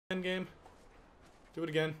again, game. Do it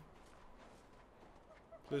again.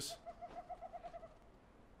 Please.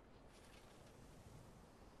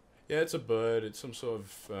 Yeah, it's a bird. It's some sort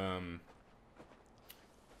of, I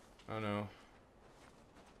don't know.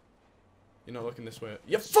 You're not looking this way.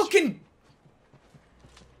 You fucking...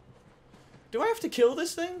 Do I have to kill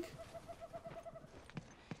this thing?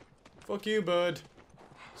 Fuck you, bird.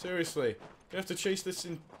 Seriously. You have to chase this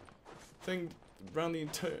thing around the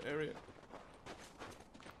entire area.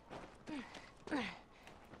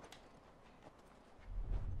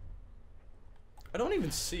 I don't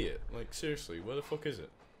even see it. Like, seriously, where the fuck is it?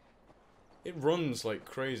 It runs like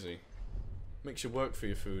crazy. Makes you work for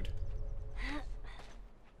your food.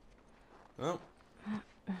 Well,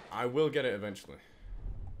 I will get it eventually.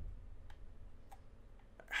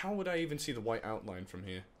 How would I even see the white outline from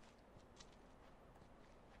here?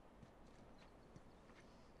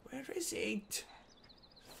 Where is it?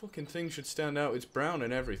 Fucking thing should stand out. It's brown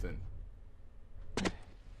and everything.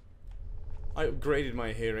 I upgraded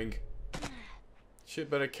my hearing. Shit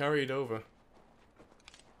better carry it over.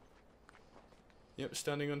 Yep,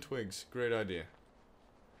 standing on twigs. Great idea.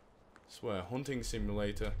 Swear, hunting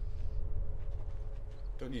simulator.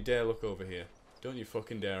 Don't you dare look over here. Don't you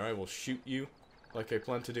fucking dare. I will shoot you like I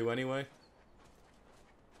plan to do anyway.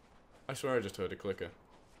 I swear I just heard a clicker.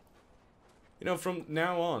 You know, from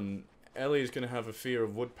now on, Ellie is going to have a fear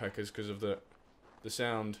of woodpeckers because of the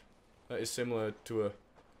sound that is similar to a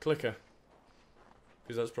clicker.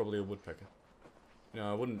 Because that's probably a woodpecker. You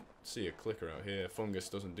know, I wouldn't see a clicker out here. Fungus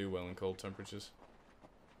doesn't do well in cold temperatures.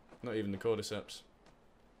 Not even the cordyceps.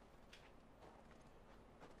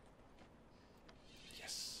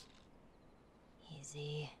 Yes.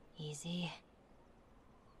 Easy, easy.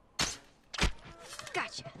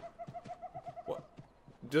 Gotcha. What?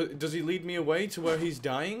 Does he lead me away to where he's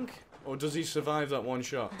dying? Or does he survive that one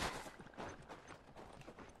shot?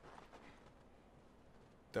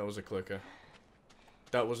 That was a clicker.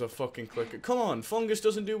 That was a fucking clicker. Come on, fungus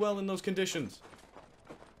doesn't do well in those conditions.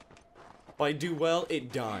 By do well,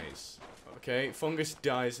 it dies. Okay, fungus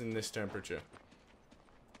dies in this temperature.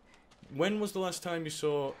 When was the last time you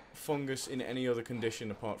saw fungus in any other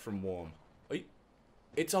condition apart from warm?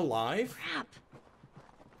 It's alive? Crap.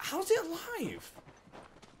 How's it alive?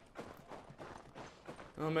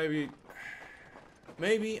 Oh, maybe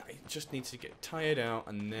I just need to get tired out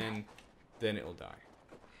and then it'll die.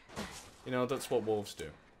 You know, that's what wolves do.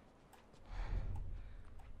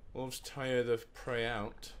 Wolves tire the prey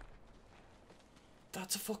out.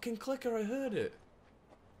 That's a fucking clicker, I heard it.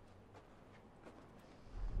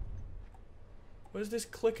 Where's this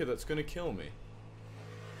clicker that's gonna kill me?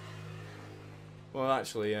 Well,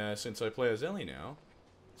 actually, since I play as Ellie now,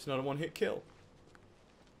 it's not a one-hit kill.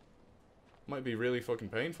 Might be really fucking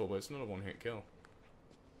painful, but it's not a one-hit kill.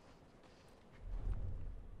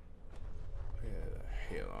 Where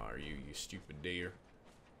the hell are you, you stupid deer?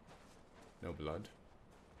 No blood.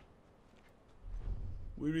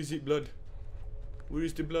 Where is it, blood? Where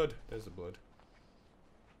is the blood? There's the blood.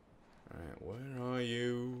 Alright, where are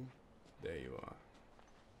you? There you are.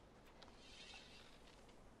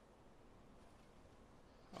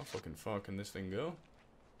 How fucking far can this thing go?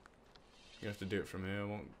 You have to do it from here. I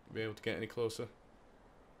won't be able to get any closer.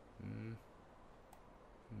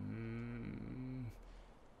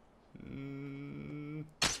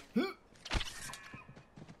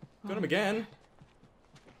 Got him again.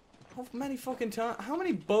 How many fucking times? How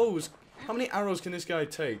many bows? How many arrows can this guy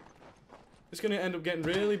take? It's gonna end up getting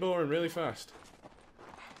really boring really fast.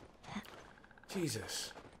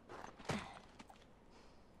 Jesus.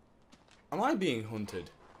 Am I being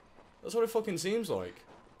hunted? That's what it fucking seems like.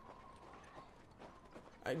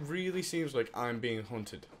 It really seems like I'm being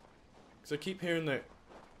hunted. Because I keep hearing the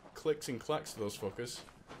clicks and clacks of those fuckers.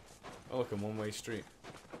 Oh look, a one-way street.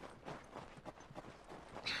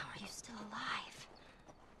 How are you still alive?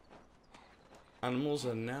 Animals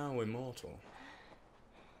are now immortal.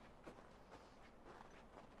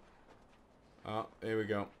 Ah, here we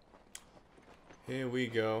go. Here we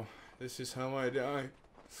go. This is how I die.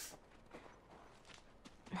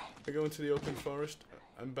 I go into the open forest,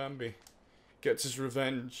 and Bambi gets his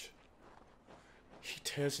revenge. He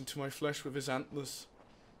tears into my flesh with his antlers.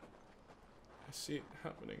 I see it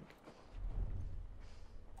happening.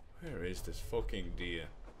 Where is this fucking deer?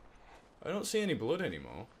 I don't see any blood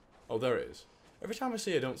anymore. Oh, there it is. Every time I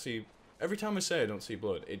say I don't see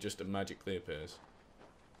blood, it just magically appears.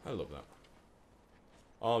 I love that.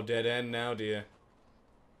 Oh, dead end now, dear.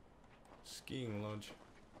 Skiing lodge.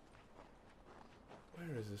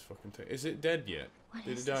 Where is this fucking thing? Is it dead yet?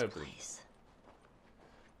 Did it die of blood?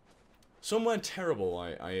 Somewhere terrible,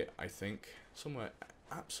 I think. Somewhere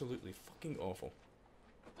absolutely fucking awful.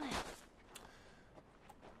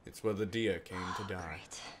 It's where the deer came to die.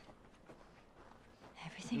 Great.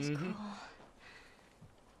 Everything's cool.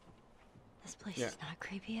 This place is not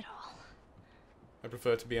creepy at all. I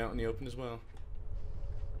prefer to be out in the open as well.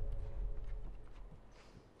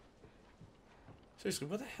 Seriously,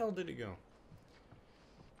 where the hell did he go?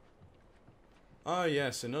 Ah,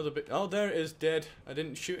 yes, another bit. Oh, there it is, dead. I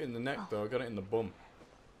didn't shoot it in the neck, though. I got it in the bum.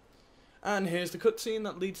 And here's the cutscene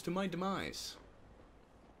that leads to my demise.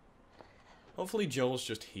 Hopefully Joel's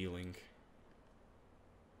just healing.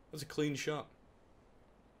 That's a clean shot.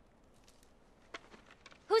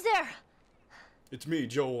 Who's there? It's me,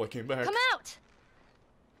 Joel. I came back. Come out!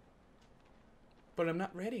 But I'm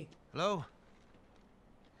not ready. Hello?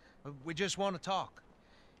 We just want to talk.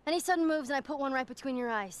 Any sudden moves and I put one right between your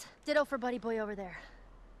eyes. Ditto for buddy boy over there.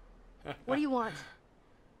 What do you want?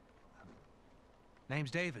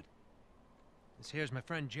 Name's David. This here's my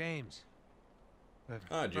friend James. We're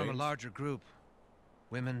James. from a larger group.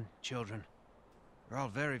 Women, children. We're all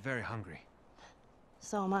very, very hungry.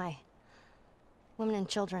 So am I. Women and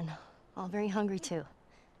children. All very hungry too.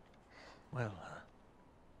 Well,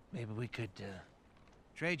 maybe we could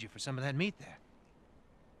trade you for some of that meat there.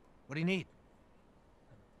 What do you need?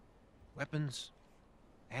 Weapons?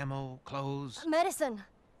 Ammo? Clothes? Medicine!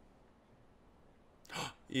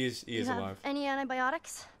 He is You alive. have any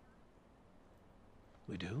antibiotics?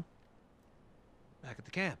 We do. Back at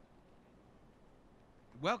the camp.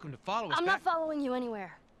 You're welcome to follow us I'm back. not following you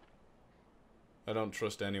anywhere. I don't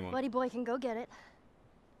trust anyone. Buddy boy can go get it.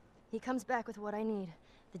 He comes back with what I need.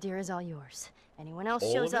 The deer is all yours. Anyone else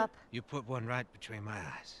All shows of it? up. You put one right between my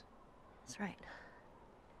eyes. That's right.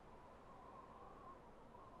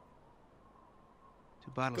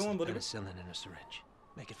 2 bottles Go on, of buddy. penicillin in a syringe.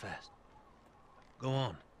 Make it fast. Go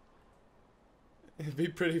on. It'd be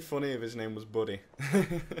pretty funny if his name was Buddy.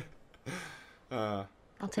 I'll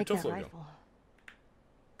take tough that little rifle.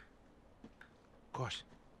 Of course.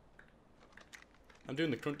 I'm doing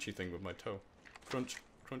the crunchy thing with my toe. Crunch,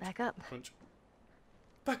 crunch, Back up. crunch.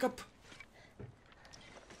 Back up!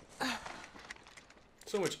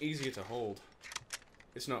 So much easier to hold.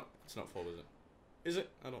 It's not full, is it? Is it?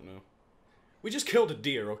 I don't know. We just killed a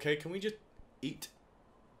deer, okay? Can we just eat?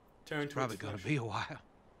 Tear into Probably its gonna flesh. be a while.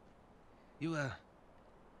 You,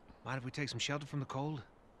 mind if we take some shelter from the cold?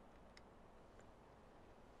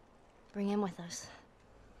 Bring him with us.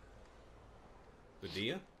 The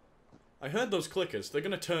deer? I heard those clickers. They're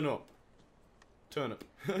gonna turn up. Turn up.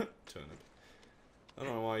 Turn up. I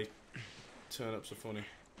don't know why turn ups are funny.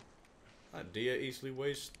 That deer easily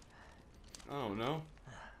weighs, I don't know,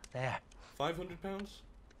 There. 500 pounds?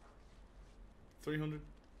 300?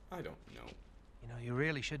 I don't know. You know, you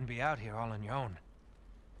really shouldn't be out here all on your own.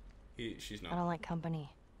 She's I not. don't like company.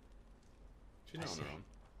 She's not on her own.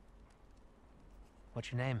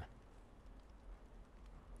 What's your name?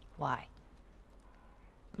 Why?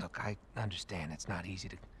 Look, I understand it's not easy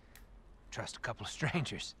to trust a couple of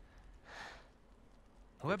strangers.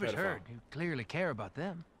 Whoever's pedophile. hurt, you clearly care about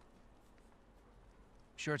them.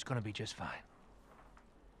 Sure, it's gonna be just fine.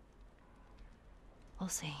 We'll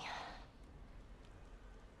see.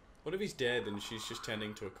 What if he's dead and she's just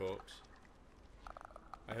tending to a corpse?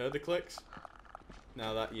 I heard the clicks.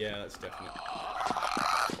 Now that, yeah, that's definite.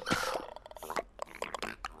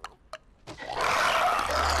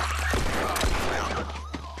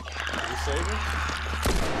 Did he save her?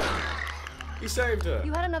 He saved her!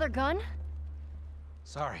 You had another gun?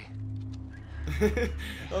 Sorry.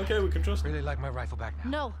 Okay, we can trust him. Really like my rifle back now.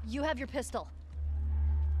 No, you have your pistol.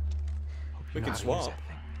 Hope We you know can how to use swap. that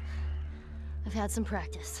thing. I've had some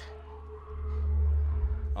practice.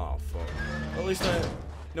 Oh, fuck. At least no I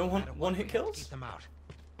don't one want hit to kills? Keep them out.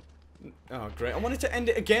 Oh, great. I wanted to end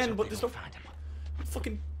it again, So but they there's no won't find him.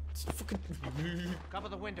 fucking... Cover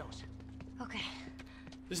the windows. Okay.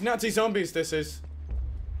 There's Nazi zombies, this is.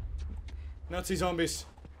 Nazi zombies.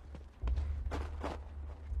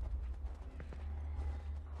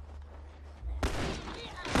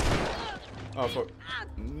 Oh, fuck.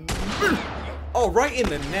 Oh, right in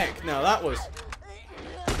the neck. Now, that was...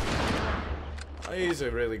 He's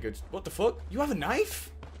a really good... What the fuck? You have a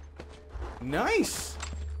knife? Nice.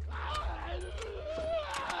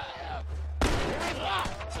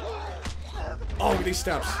 Oh, look at these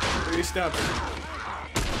stabs. Look at these stabs.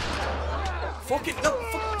 Fuck it. No,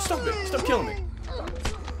 fuck. Stop it. Stop killing me.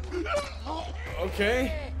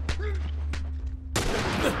 Okay.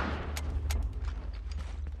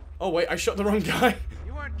 Oh, wait. I shot the wrong guy.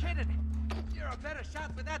 You weren't kidding. You're a better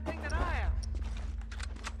shot with that thing than I am.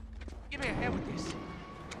 Give me a hand with this.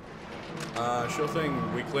 Sure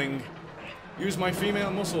thing, weakling. Use my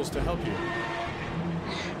female muscles to help you.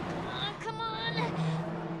 Come on.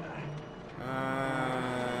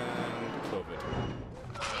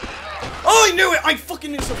 Oh, I knew it! I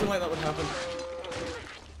fucking knew something like that would happen.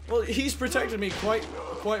 Well, he's protected me quite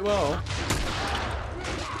well.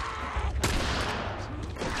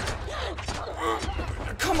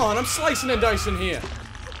 Come on, I'm slicing and dicing here.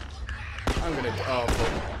 I'm gonna. Oh,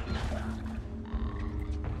 fuck.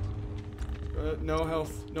 No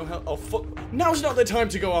health. No health. Oh, fuck. Now's not the time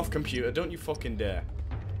to go off, computer. Don't you fucking dare.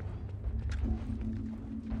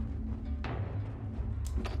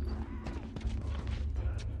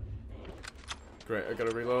 Great, I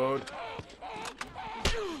gotta reload.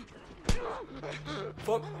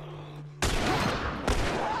 Fuck.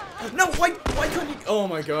 No, why couldn't you? Oh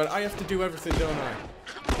my god, I have to do everything, don't I?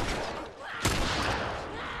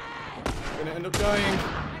 I'm gonna end up dying.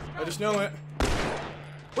 I just know it.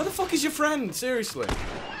 Where the fuck is your friend? Seriously.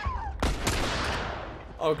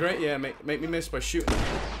 Oh great, yeah, make me miss by shooting him.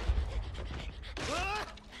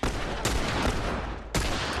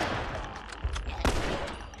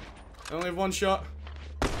 I only have one shot.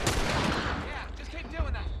 Yeah, just keep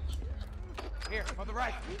doing that. Here, on the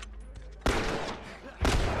right.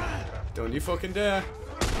 Don't you fucking dare.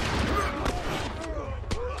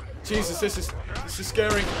 Jesus, this is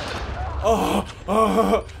scary. Oh,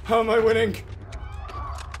 how am I winning?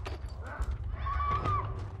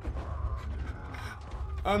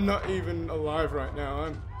 I'm not even alive right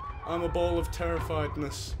now. I'm a ball of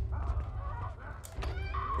terrifiedness.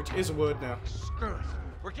 Which is a word now. Screw it.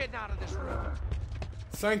 We're getting out of this room.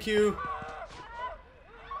 Thank you.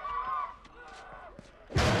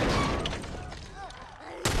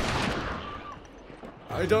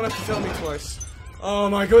 I don't have to tell me twice. Oh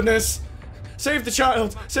my goodness! Save the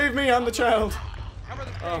child! Save me, I'm the child!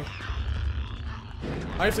 Oh.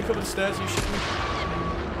 I have to cover the stairs, you shit me.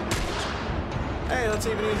 Hey, that's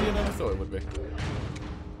even easier than I thought it would be.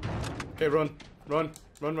 Okay, run. Run.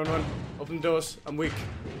 Run, run, run. Open the doors. I'm weak.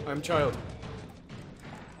 I'm a child.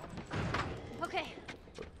 Okay.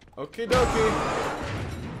 Okie dokie.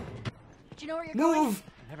 Do you know where you're going? Move!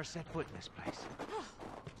 Never set foot in this place.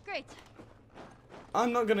 Great.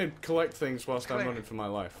 I'm not gonna collect things whilst I'm running for my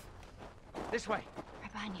life. This way.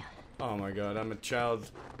 Right behind you. Oh my god, I'm a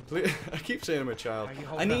child. Please, I keep saying I'm a child. Are you I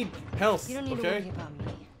holding need health, You don't need to okay? worry about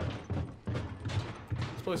me.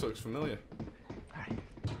 This place looks familiar. Alright.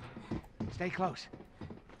 Stay close.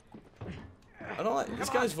 I don't like this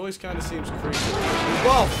guy's voice. Kind of seems creepy.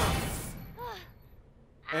 Whoa!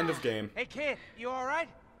 End of game. Hey kid, you alright?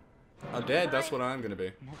 I'm dead. That's what I'm gonna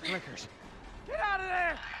be. More clickers. Get out of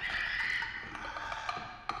there!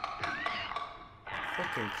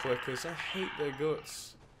 Fucking clickers. I hate their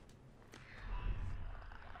guts.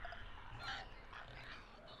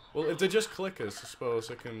 Well, if they're just clickers, I suppose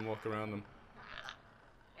I can walk around them.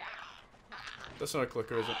 That's not a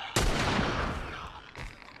clicker, is it?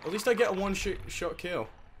 At least I get a one-shot kill.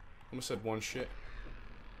 Almost said one shit.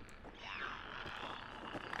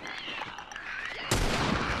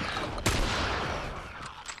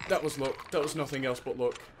 That was luck. That was nothing else but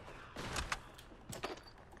luck.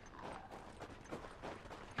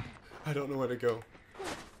 I don't know where to go.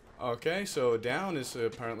 Okay, so down is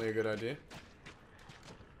apparently a good idea.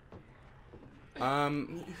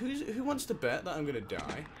 Who wants to bet that I'm gonna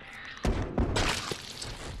die?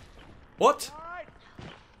 What?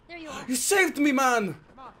 There you are. You saved me, man!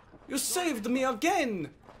 You saved me again!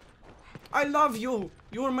 I love you!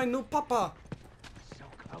 You are my new papa! So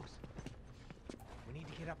close. We need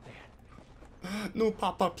to get up there. No,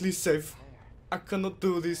 papa, please save. I cannot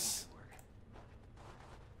do this.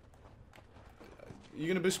 You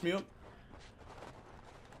gonna boost me up?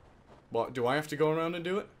 What, do I have to go around and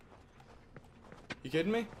do it? You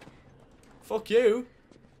kidding me? Fuck you!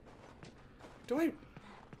 Do I...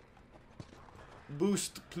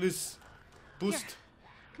 Boost, please. Boost. Here.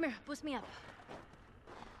 Come here, boost me up.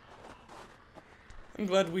 I'm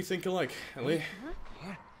glad we think alike, Ellie.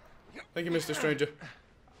 Thank you, Mr. Stranger.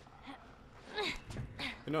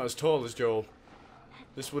 You're not as tall as Joel.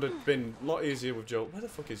 This would have been a lot easier with Joel. Where the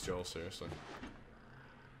fuck is Joel, seriously?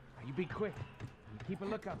 You be quick. Keep a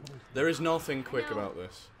lookout for me. There is nothing quick about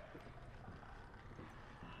this.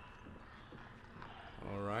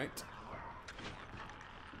 Alright.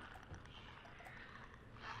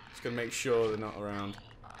 Just gonna make sure they're not around.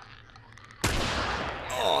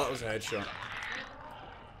 Oh, that was a headshot.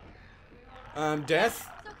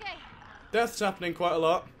 Death. It's okay. Death's happening quite a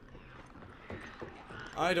lot.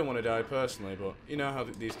 I don't want to die personally, but you know how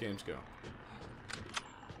these games go.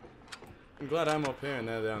 I'm glad I'm up here and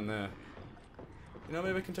they're down there. You know,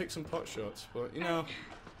 maybe I can take some pot shots, but you know,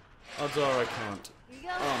 odds are I can't. Here you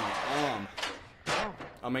go. Oh, my arm.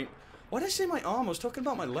 I mean, why did I say my arm? I was talking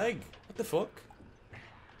about my leg. What the fuck?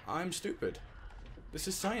 I'm stupid. This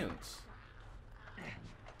is science.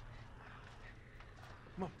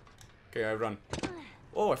 Okay, I run.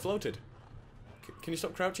 Oh, I floated. Can you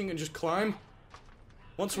stop crouching and just climb?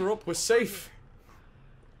 Once we're up, we're safe.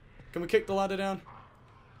 Can we kick the ladder down?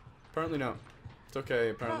 Apparently not. It's okay,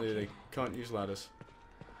 apparently they can't use ladders.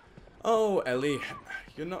 Oh, Ellie,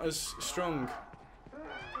 you're not as strong.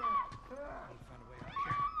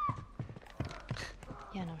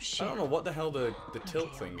 Yeah, no shit. I don't know what the hell the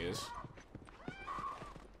tilt thing is.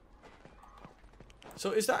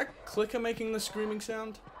 So is that a clicker making the screaming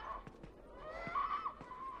sound?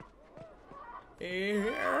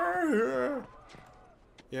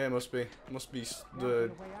 Yeah, it must be. It must be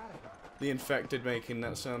the infected making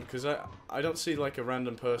that sound, because I don't see like a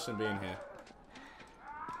random person being here.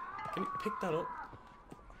 Can you pick that up?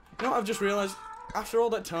 You know what I've just realized? After all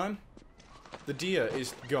that time, the deer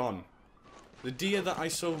is gone. The deer that I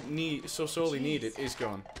so sorely needed is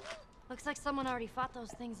gone. Looks like someone already fought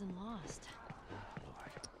those things and lost.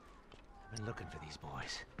 Lord. I've been looking for these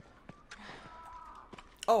boys.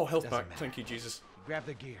 Oh, health Doesn't back. matter. Thank you, Jesus. Grab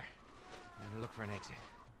the gear and look for an exit.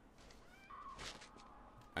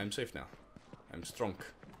 I'm safe now. I'm strong.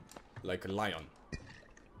 Like a lion.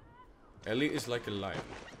 Ellie is like a lion.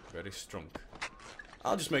 Very strong.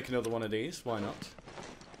 I'll just make another one of these. Why not?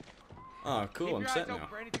 Ah, cool. I'm set now.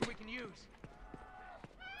 Anything we can use.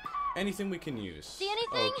 Anything we can use. See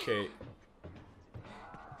anything? Okay.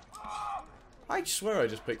 I swear I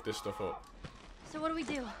just picked this stuff up. So what do we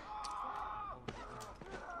do?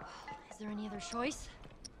 Is there any other choice?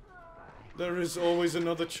 There is always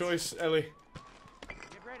another choice, Ellie.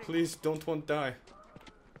 Please don't want to die.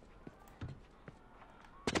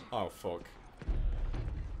 Oh, fuck.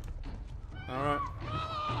 Alright.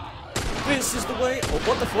 This is the way. Oh,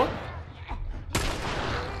 what the fuck?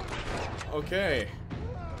 Okay.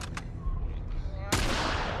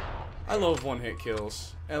 I love one-hit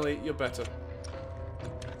kills. Ellie, you're better.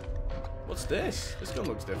 What's this? This gun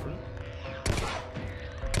looks different.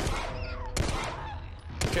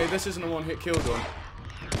 Okay, this isn't a one-hit kill gun.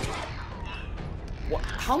 What?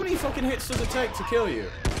 How many fucking hits does it take to kill you?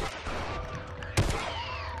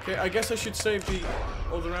 Okay, I guess I should save the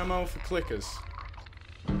other ammo for clickers.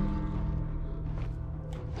 You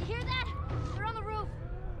hear that? They're on the roof.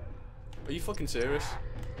 Are you fucking serious?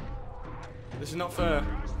 This is not fair.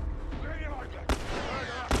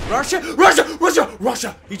 Russia! Russia! Russia!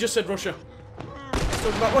 Russia! He just said Russia. He's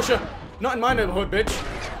talking about Russia. Not in my neighborhood, bitch.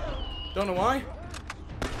 Don't know why.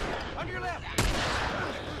 On your left.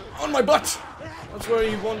 On my butt! That's where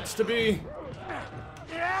he wants to be.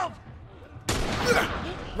 Help!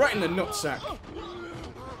 Right in the nutsack.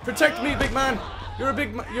 Protect me, big man. You're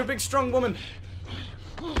a big strong woman.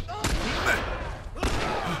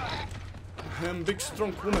 I am a big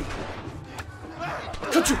strong woman.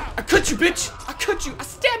 Cut you! I cut you, bitch! I cut you! I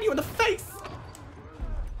stab you in the face!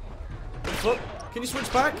 What the fuck? Can you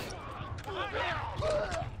switch back?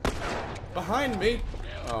 Behind me?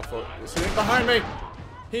 Oh fuck. Is he behind me?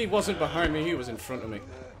 He wasn't behind me, he was in front of me.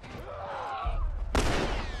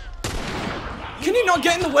 Can you not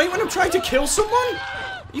get in the way when I'm trying to kill someone?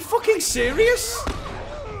 Are you fucking serious?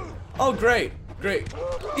 Oh great, great.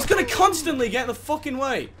 He's gonna constantly get in the fucking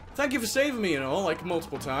way. Thank you for saving me and all, like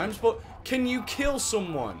multiple times, but can you kill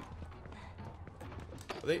someone?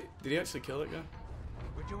 Did he actually kill that guy?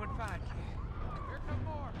 We're doing fine, kid. Here come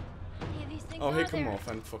more. Any of these things Oh, here are come there? more,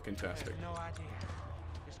 fantastic. No idea.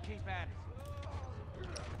 Just keep at it.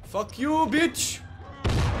 Fuck you, bitch!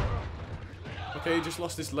 Okay, he just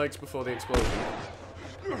lost his legs before the explosion.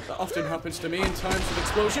 That often happens to me in times of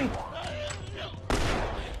explosion.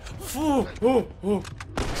 Ooh, ooh, ooh.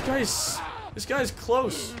 This guy's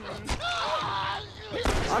close.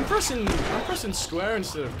 I'm pressing square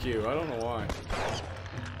instead of Q. I don't know why.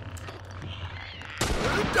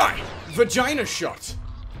 Die! Vagina shot.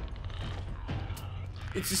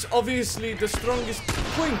 It is obviously the strongest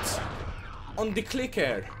point on the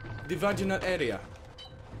clicker, the vaginal area.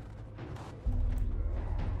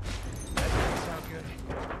 Sound good.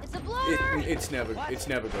 It's a bloater! It's never One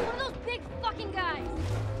good. of those big fucking guys!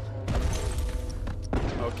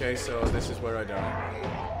 Okay, so this is where I die.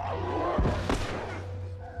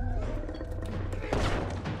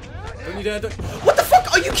 Don't you dare do— What the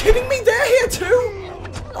fuck? Are you kidding me? They're here too?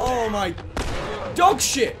 Oh my— Dog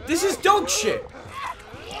shit! This is dog shit!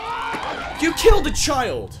 You killed a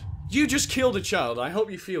child! You just killed a child. I hope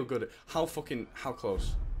you feel good. How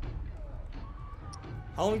close?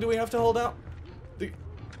 How long do we have to hold out?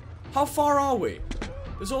 How far are we?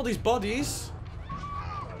 There's all these bodies.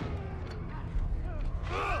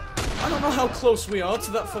 I don't know how close we are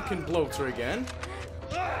to that fucking bloater again.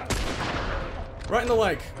 Right in the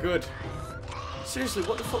leg. Good. Seriously,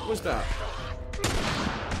 what the fuck was that?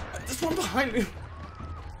 There's one behind me.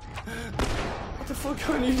 the fuck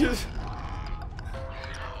can't you just...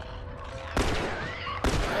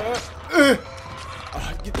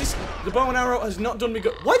 The bow and arrow has not done me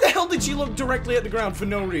good. Why the hell did she look directly at the ground for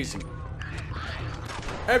no reason?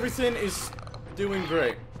 Everything is doing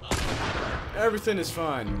great. Everything is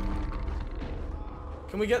fine.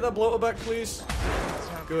 Can we get that bloater back, please?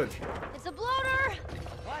 Good. It's a bloater!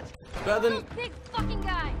 What? Better than... Those big fucking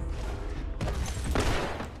guys!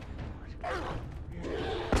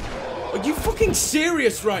 Are you fucking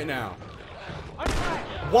serious right now?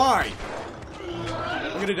 Why?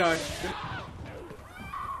 I'm gonna die.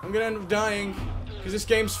 I'm gonna end up dying because this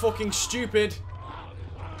game's fucking stupid.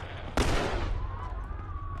 I'm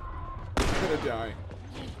gonna die.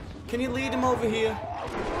 Can you lead him over here?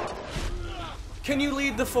 Can you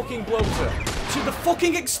lead the fucking bloater to the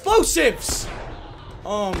fucking explosives?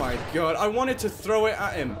 Oh my god, I wanted to throw it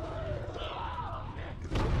at him.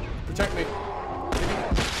 Protect me.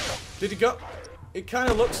 Did he go? It kind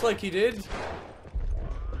of looks like he did.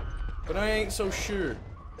 But I ain't so sure.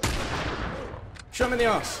 Shot him in the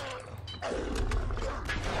ass.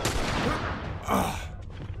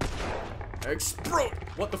 Explode!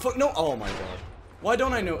 What the fuck? No! Oh my god. Why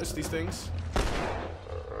don't I notice these things?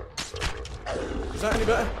 Is that any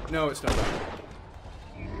better? No, it's not better.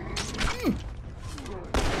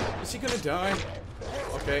 Is he gonna die?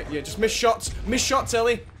 Okay, yeah, just miss shots. Miss shots,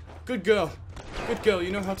 Ellie. Good girl. Good girl,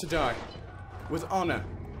 you know how to die. With honor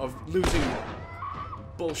of losing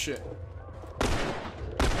bullshit.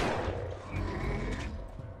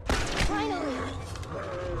 Finally!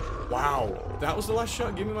 Wow. That was the last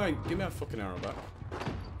shot? Give me my fucking arrow back.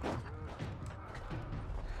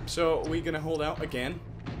 So, are we gonna hold out again?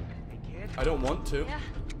 Hey, kid. I don't want to. Yeah.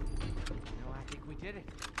 No, I think we did it.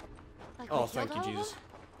 Like Oh, we thank killed you, all of Jesus.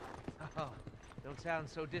 Oh, don't sound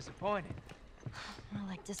so disappointed. them? More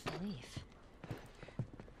like disbelief.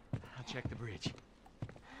 I'll check the bridge.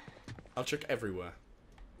 I'll check everywhere.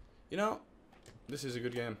 You know, this is a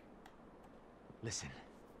good game. Listen,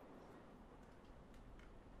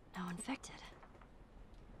 No infected.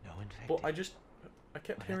 no infected. But I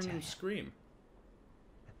kept What'd I hearing tell them you? scream.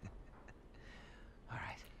 All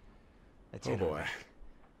right. Let's Oh in on boy. that.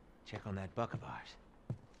 Check on that buck of ours.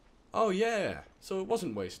 Oh yeah, so it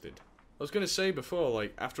wasn't wasted. I was gonna say before,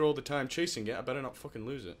 like, after all the time chasing it, I better not fucking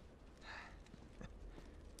lose it.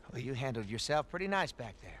 Well, you handled yourself pretty nice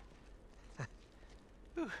back there.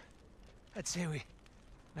 Whew. I'd say we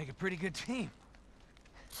make a pretty good team.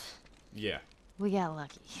 Yeah. We got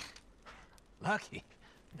lucky. Lucky?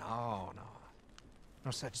 No.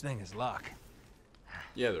 No such thing as luck.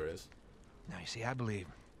 Yeah, there is. Now, you see, I believe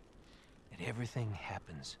that everything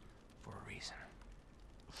happens for a reason.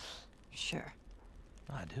 Sure.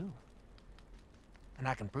 I do. And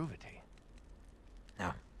I can prove it to you.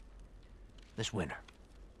 Now, this winter,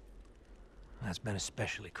 that's been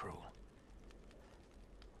especially cruel.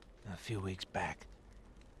 A few weeks back,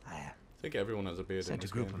 I I think everyone has a beard in sent a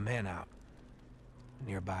this group game. of men out a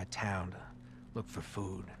nearby town to look for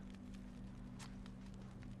food.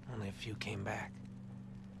 Only a few came back.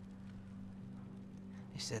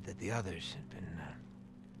 They said that the others had been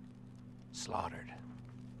slaughtered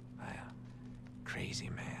by a crazy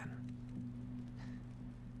man.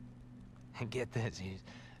 And get this, he's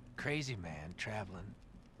a crazy man traveling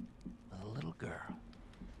with a little girl.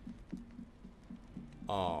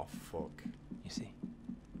 Oh, fuck. You see,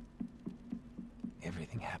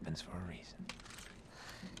 everything happens for a reason.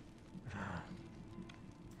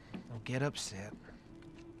 Don't get upset.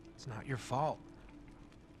 It's not your fault.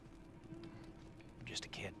 You're just a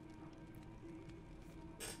kid.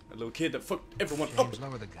 A little kid that fucked everyone up. James,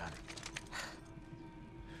 lower the gun.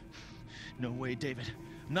 No way, David.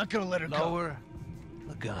 I'm not gonna let her go. Lower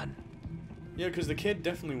the gun. Yeah, because the kid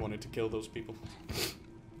definitely wanted to kill those people.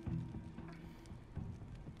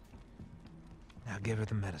 Now give her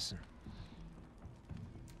the medicine.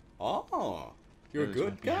 Oh, you're a Rose good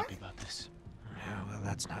won't be guy? happy about this. Yeah, well,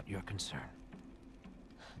 that's not your concern.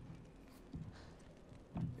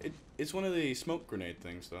 It's one of the smoke grenade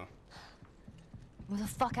things, though. Move the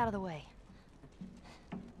fuck out of the way.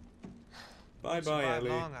 Bye-bye, Survive Ellie.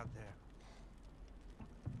 long out there.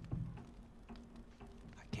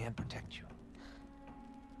 I can protect you.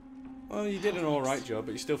 Well, you did an alright job,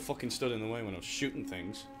 but you still fucking stood in the way when I was shooting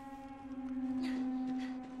things.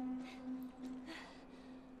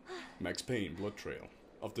 Max Payne, Blood Trail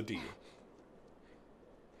of the Deal.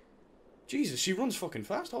 Jesus, she runs fucking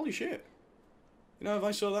fast. Holy shit. You know, if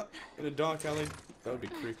I saw that in a dark alley, that would be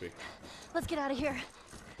creepy. Let's get out of here.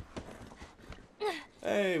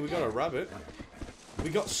 Hey, we got a rabbit. We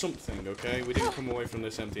got something, okay? We didn't come away from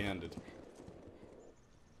this empty-handed.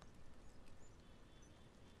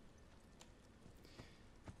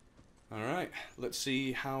 Alright, let's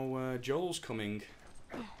see how Joel's coming.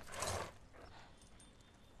 Come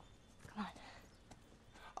on.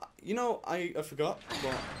 You know, I forgot,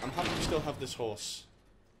 but I'm happy we still have this horse.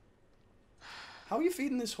 How are you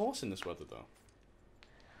feeding this horse in this weather, though?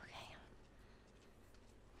 Okay.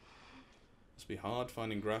 Must be hard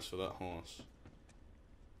finding grass for that horse.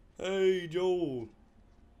 Hey, Joel!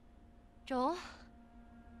 Joel?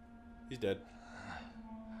 He's dead.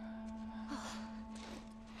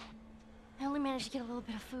 I only managed to get a little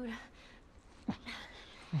bit of food.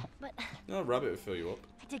 But No, a rabbit would fill you up.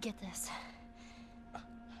 I did get this.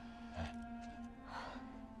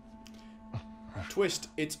 Twist,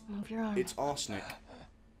 it's Move your arm. it's arsenic.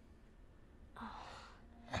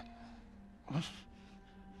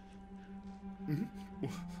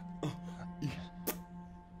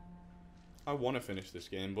 I want to finish this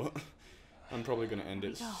game, but I'm probably going to end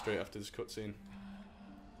it straight after this cutscene.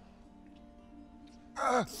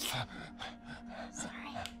 Sorry.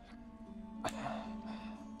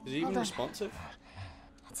 Is he even Hold on. responsive?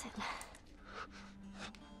 That's it.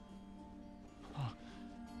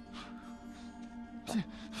 You're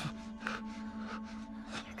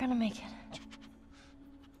gonna make it.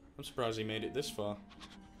 I'm surprised he made it this far.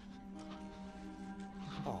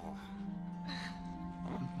 Oh,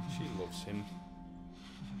 she loves him.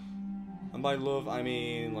 And by love, I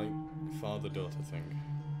mean like father-daughter thing.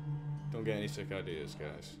 Don't get any sick ideas,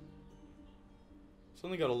 guys.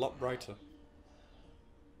 Suddenly got a lot brighter.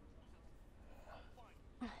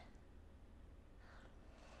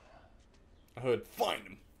 I heard, find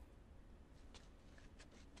him.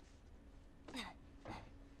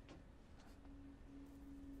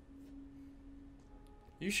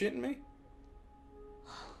 You shitting me?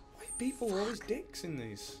 Why are people always dicks in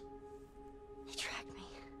these? He tracked me.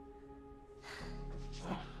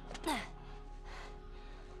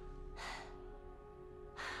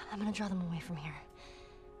 I'm gonna draw them away from here.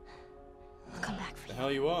 I'll come back for The you.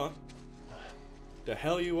 hell you are. The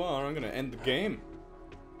hell you are. I'm gonna end the game.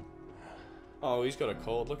 Oh, he's got a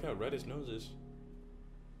cold. Look how red his nose is.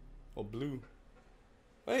 Or blue.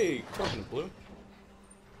 Hey, talking of blue.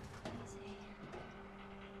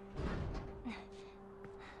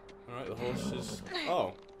 Alright, the horse is...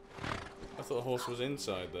 Oh. I thought the horse was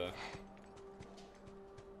inside there.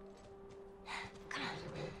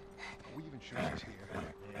 Are we even sure she's here? We're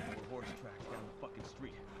horse tracks down the fucking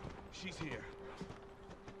street. She's here.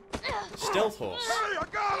 Stealth horse. Hey, I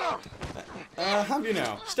got her! Have you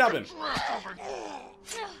now? Stab him. Shoot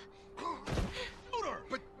her!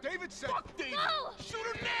 But David said... Fuck David! Shoot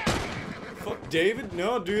her now! Fuck David?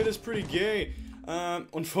 No, dude, that's pretty gay.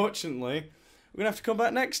 Unfortunately, we're gonna have to come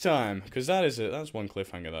back next time, because that is it. That's one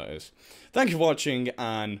cliffhanger, that is. Thank you for watching,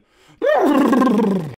 and...